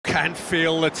can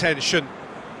feel the tension.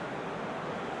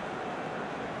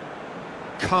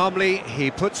 Calmly,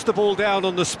 he puts the ball down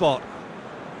on the spot.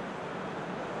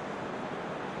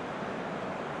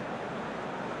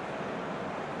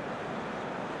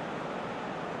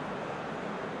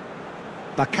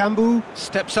 Bakambu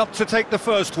steps up to take the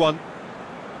first one.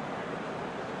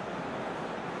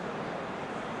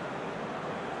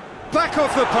 Back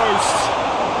off the post.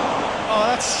 Oh,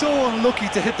 that's so unlucky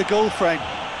to hit the goal frame.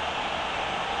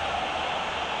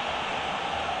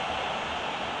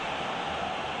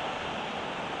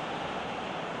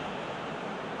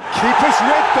 Keeper's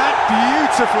read that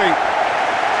beautifully.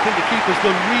 I think the keeper's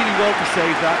done really well to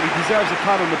save that. He deserves a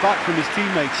pat on the back from his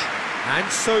teammates. And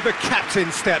so the captain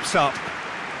steps up.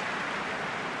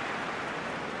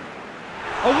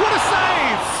 Oh, what a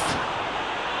save!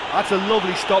 That's a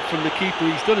lovely stop from the keeper.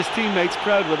 He's done his teammates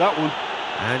proud with that one.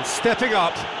 And stepping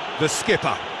up, the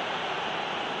skipper.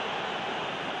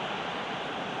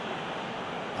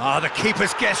 Ah, the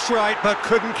keeper's guessed right, but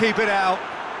couldn't keep it out.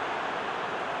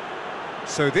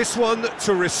 So this one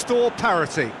to restore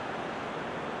parity.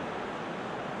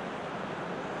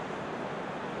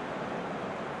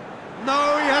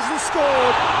 No, he hasn't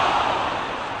scored.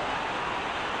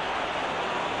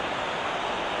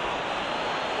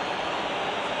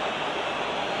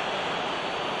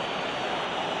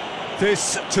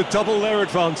 This to double their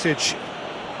advantage.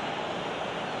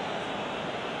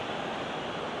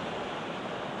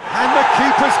 And the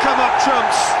keeper's come up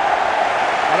trumps.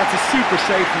 Oh, that's a super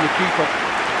save from the keeper.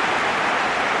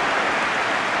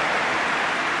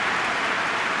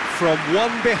 From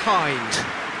one behind.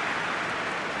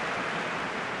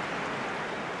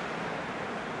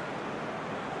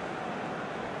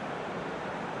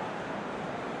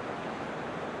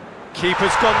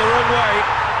 Keeper's gone the wrong way.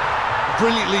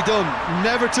 Brilliantly done.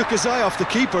 Never took his eye off the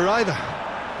keeper either.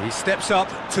 He steps up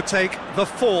to take the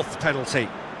fourth penalty.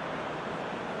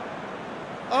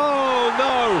 Oh,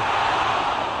 no!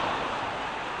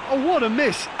 Oh, what a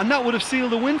miss. And that would have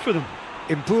sealed the win for them.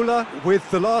 Imbula with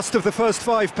the last of the first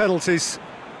 5 penalties.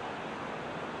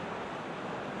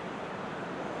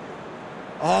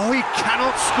 Oh, he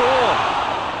cannot score!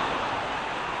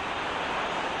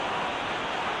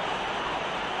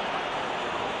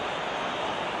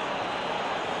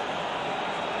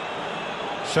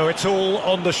 So it's all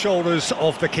on the shoulders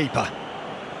of the keeper.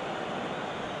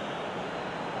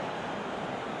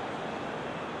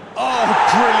 Oh,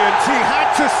 brilliant! He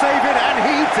had to save it, and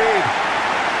he did!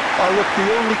 Oh, look, the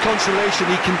only consolation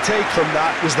he can take from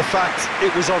that was the fact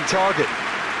it was on target.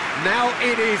 Now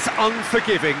it is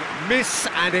unforgiving. Miss,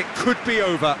 and it could be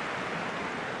over.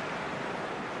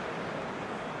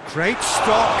 Great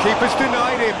stop, keeper's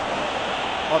denied him.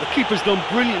 Oh, the keeper's done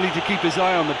brilliantly to keep his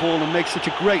eye on the ball and make such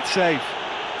a great save.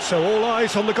 So all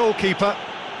eyes on the goalkeeper.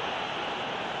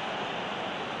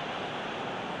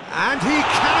 And he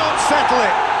cannot settle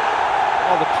it.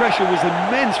 Oh, the pressure was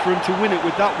immense for him to win it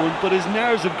with that one, but his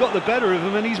nerves have got the better of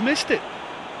him and he's missed it.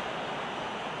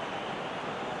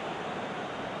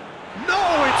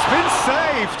 No, it's been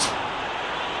saved.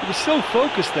 He was so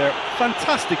focused there.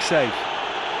 Fantastic save.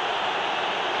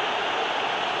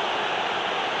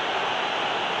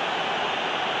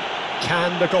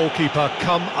 Can the goalkeeper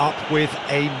come up with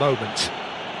a moment?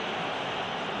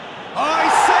 Oh, he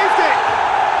saved it!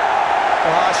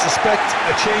 Oh, I suspect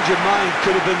a change of mind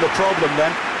could have been the problem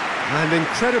then. And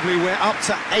incredibly, we're up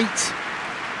to 8.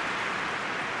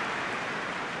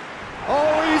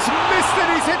 Oh, he's missed it,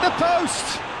 he's hit the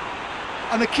post!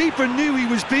 And the keeper knew he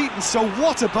was beaten, so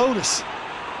what a bonus.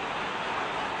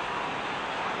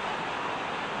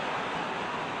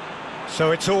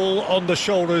 So it's all on the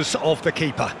shoulders of the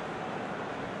keeper.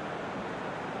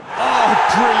 Oh,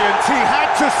 brilliant! He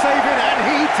had to save it, and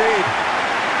he did!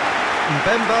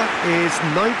 Mbemba is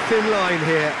 9th in line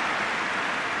here.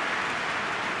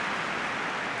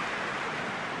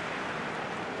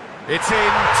 It's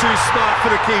in, too smart for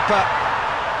the keeper.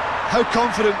 How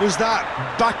confident was that?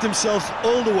 Backed himself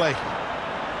all the way.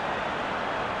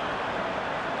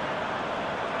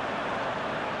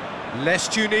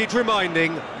 Lest you need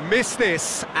reminding, miss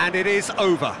this, and it is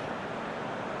over.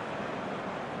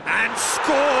 And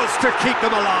scores to keep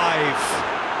them alive.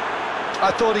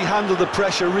 I thought he handled the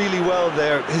pressure really well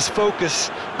there. His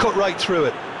focus cut right through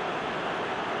it.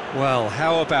 Well,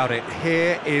 how about it?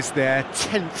 Here is their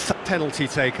 10th penalty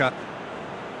taker.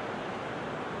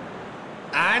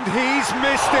 And he's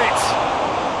missed it!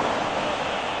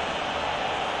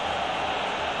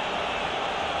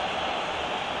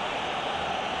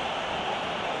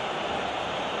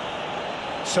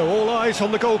 So all eyes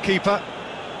on the goalkeeper.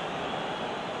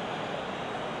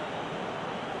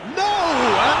 No!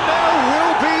 And there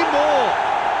will be more!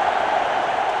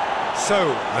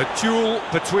 So, a duel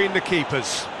between the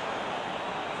keepers.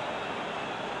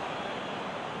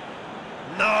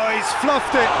 No, he's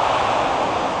fluffed it.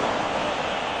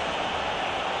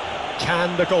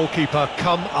 Can the goalkeeper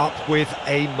come up with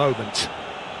a moment?